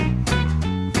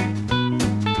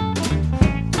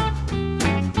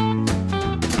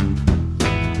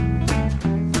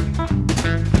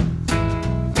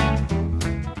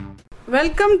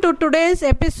Welcome to today's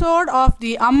episode of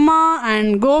the Amma and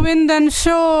Govindan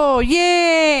show.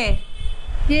 Yay!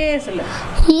 Yay சொல்லு.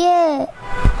 Yay!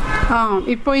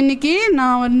 இப்போ இன்னைக்கு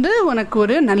நான் உனக்கு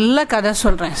ஒரு நல்ல கதை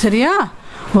சொல்கிறேன், சரியா?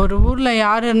 ஒரு ஊரில்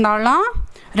யார் இருந்தாலும்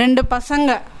ரெண்டு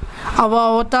பசங்க.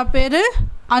 ஒத்தா பேர்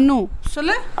அனு.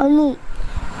 சொல்லு. அனு.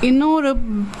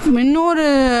 இன்னொரு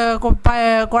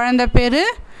குழந்தை பேர்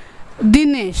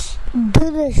தினேஷ்.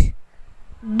 தினேஷ்.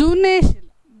 தினேஷ்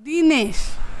தினேஷ்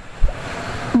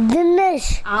தினேஷ்.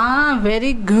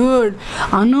 Very good.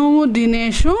 அனுவும்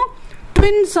தினேஷும்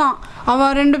ட்வின்ஸாம்.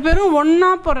 அவள் ரெண்டு பேரும் ஒன்றா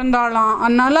பிறந்தாளாம்.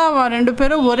 அதனால அவள் ரெண்டு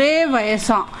பேரும் ஒரே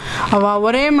வயசாம். அவள்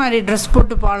ஒரே மாதிரி ட்ரெஸ்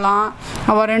போட்டுப்பாளாம்.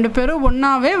 அவள் ரெண்டு பேரும்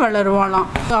ஒன்றாவே வளருவாளாம்.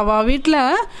 அவள்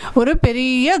வீட்டில் ஒரு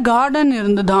பெரிய கார்டன்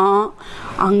இருந்துதான்.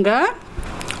 அங்கே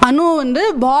அனு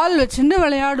பால் வச்சுட்டு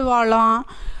விளையாடுவாளாம்.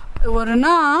 ஒரு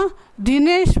நாள்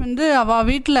தினேஷ் அவள்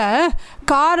வீட்டில்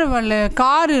கார்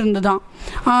இருந்துதான்.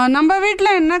 நம்ம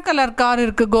வீட்டில் என்ன கலர் கார்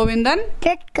இருக்கு கோவிந்தன்?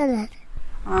 Red colour.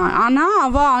 ஆனால்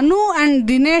அவள் அனு அண்ட்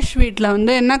தினேஷ் வீட்டில்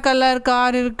என்ன கலர்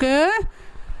கார் இருக்கு?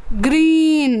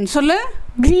 கிரீன். சொல்லு.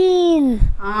 கிரீன்.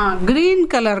 Green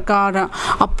colour car.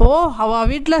 அப்போது அவள்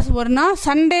வீட்டில் ஒரு நாள்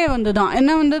சண்டே வந்துதான்.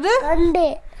 என்ன வந்தது? சண்டே.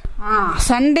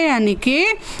 சண்டே அன்னைக்கு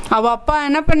அவள் அப்பா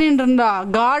என்ன பண்ணிட்டு இருந்தா,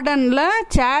 கார்டனில்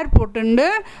சேர் போட்டுண்டு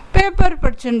பேப்பர்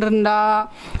படிச்சுட்டு இருந்தா.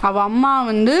 அவள் அம்மா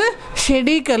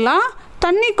செடிக்கெல்லாம்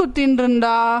தண்ணி குத்தின்னு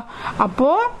இருந்தா.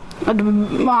 அப்போது அது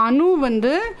அனு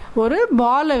ஒரு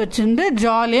பாலை வச்சுட்டு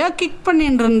ஜாலியாக கிக்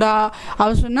பண்ணிட்டு இருந்தா.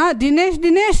 அவள் சொன்னா, தினேஷ்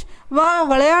தினேஷ் வா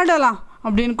விளையாடலாம்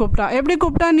அப்படின்னு கூப்பிட்டா. எப்படி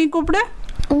கூப்பிட்டா? நீ கூப்பிடு.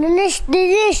 தினேஷ்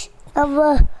தினேஷ்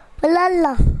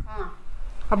விளையாடலாம்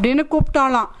அப்படின்னு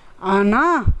கூப்பிட்டாலாம்.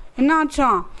 ஆனால் என்ன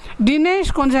ஆச்சான், தினேஷ்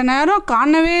கொஞ்ச நேரம்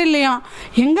காணவே இல்லையாம்.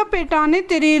 எங்கே போயிட்டானே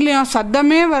தெரியலையாம்,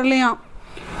 சத்தமே வரலையாம்.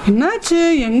 என்னாச்சு,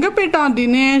 எங்கே போயிட்டான்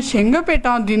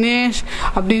தினேஷ்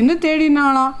அப்படின்னு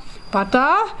தேடினாலாம். பார்த்தா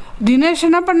தினேஷ்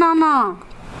என்ன பண்ணானா,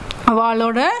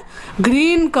 அவளோட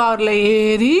கிரீன் காரில்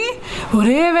ஏறி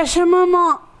ஒரே விஷமமா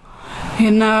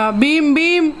என்ன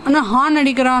பீம் ஹார்ன்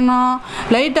அடிக்கிறானா,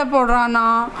 லைட்டை போடுறானா,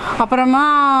 அப்புறமா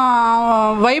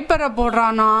வைப்பரை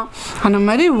போடுறானா, அந்த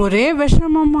மாதிரி ஒரே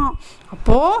விஷமமா.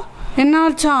 அப்போது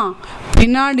என்னாச்சான்,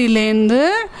 பின்னாடியிலேருந்து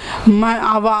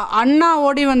அவ அண்ணா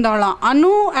ஓடி வந்தாளாம்.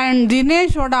 அனு அண்ட்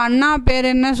தினேஷோட அண்ணா பேர்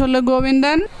என்ன சொல்லு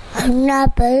கோவிந்தன்? அண்ணா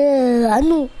பேர்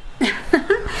அனு.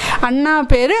 அண்ணா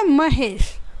பேர் மகேஷ்.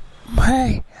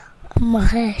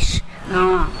 மகேஷ்.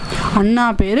 அண்ணா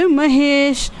பேர்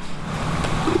மகேஷ்.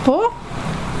 அப்போ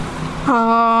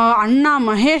அண்ணா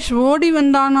மகேஷ் ஓடி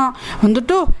வந்தானா.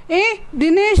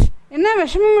 தினேஷ் என்ன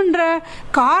விஷமம் பண்ற?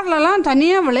 கார்லலாம்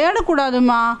தனியாக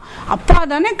விளையாடக்கூடாதுமா. அப்பா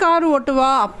தானே கார்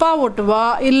ஓட்டுவா, அப்பா ஓட்டுவா,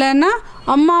 இல்லைன்னா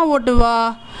அம்மா ஓட்டுவா,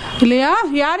 இல்லையா?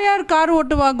 யார் யார் கார்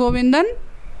ஓட்டுவா கோவிந்தன்?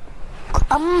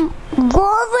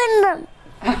 கோவிந்தன்.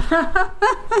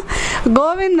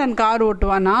 கோவிந்தன் கார்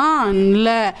ஓட்டுவானா?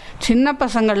 இல்லை, சின்ன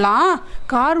பசங்கள்லாம்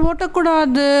கார்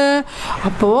ஓட்டக்கூடாது.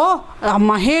 அப்போது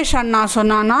மகேஷ் அண்ணா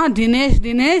சொன்னானா,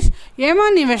 தினேஷ் ஏமா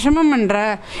நீ விஷமம் பண்ணுற?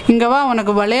 இங்கே வா,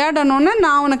 உனக்கு விளையாடணும்னு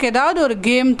நான் உனக்கு ஏதாவது ஒரு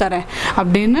கேம் தரேன்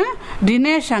அப்படின்னு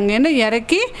தினேஷ்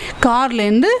அங்கேருந்து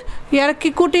கார்லேருந்து இறக்கி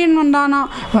கூட்டின்னு வந்தானா.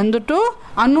 வந்துட்டு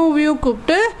அனுவையும்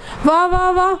கூப்பிட்டு, வா வா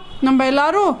வா நம்ம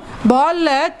எல்லாரும்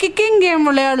பாலில் கிக்கிங் கேம்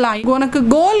விளையாடலாம். உனக்கு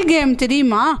கோல் கேம்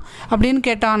தெரியுமா அப்படின்னு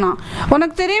கேட்டானா.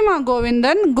 உனக்கு தெரியுமா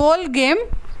கோவிந்தன் கோல் கேம்?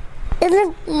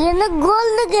 எனக்கு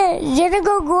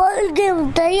கோல் கேம்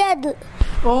தெரியாது.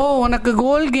 ஓ, உனக்கு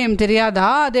கோல் கேம் தெரியாதா?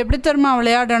 அது எப்படி தெரியுமா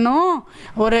விளையாடணும்?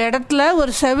 ஒரு இடத்துல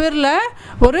ஒரு செவிரில்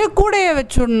ஒரு கூடையை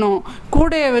வச்சுடணும்.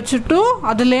 கூடையை வச்சுட்டு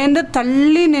அதுலேருந்து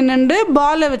தள்ளி நின்றுண்டு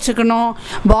பாலை வச்சுக்கணும்.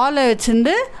 பாலை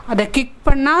வச்சுட்டு அதை கிக்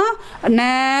பண்ணால்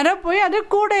நேராக போய் அது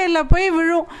கூடையில் போய்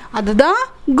விழும். அதுதான்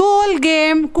கோல்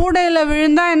கேம். கூடையில்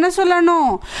விழுந்தா என்ன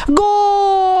சொல்லணும்?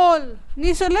 கோல். நீ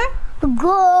சொல்லு.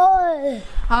 கோல்.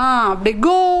 அப்படி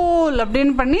கோல்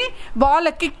அப்படின்னு பண்ணி பாலை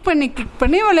கிக்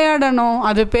பண்ணி விளையாடணும்.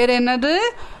 அது பேர் என்னது?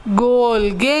 கோல்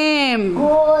கேம்.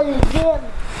 கோல் கேம்.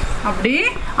 அப்படி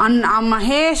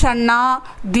மகேஷ் அண்ணா,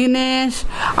 தினேஷ்,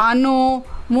 அனு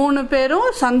 3 பேரும்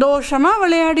சந்தோஷமாக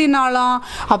விளையாடினாலாம்.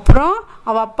 அப்புறம்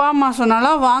அவள் அப்பா அம்மா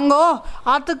சொன்னாலாம், வாங்கோ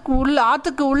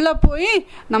ஆற்றுக்கு உள்ளே போய்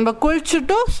நம்ம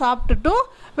குளிச்சுட்டு சாப்பிட்டுட்டு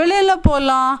வெளியில்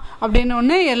போகலாம் அப்படின்னு.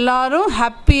 ஒன்று எல்லாரும்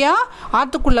ஹாப்பியாக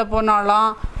ஆற்றுக்குள்ளே போனாலாம்.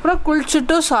 அப்புறம்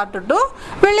குளிச்சுட்டு சாப்பிட்டுட்டு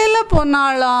வெளியில்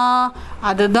போனாலாம்.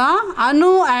 அதுதான்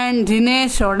அனு அண்ட்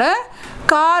தினேஷோட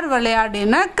கார்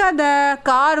விளையாடின கதை.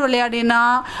 கார் விளையாடினா,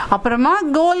 அப்புறமா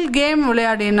கோல் கேம்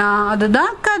விளையாடினா,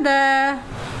 அதுதான் கதை.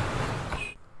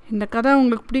 இந்த கதை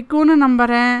உங்களுக்கு பிடிக்கும்னு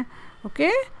நம்புகிறேன். ஓகே,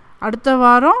 அடுத்த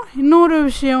வாரம் இன்னொரு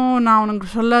விஷயம் நான் உனக்கு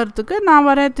சொல்லறதுக்கு நான்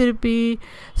வரேன் திருப்பி.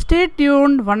 Stay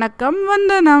tuned. வணக்கம்,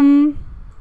 வந்தனம்.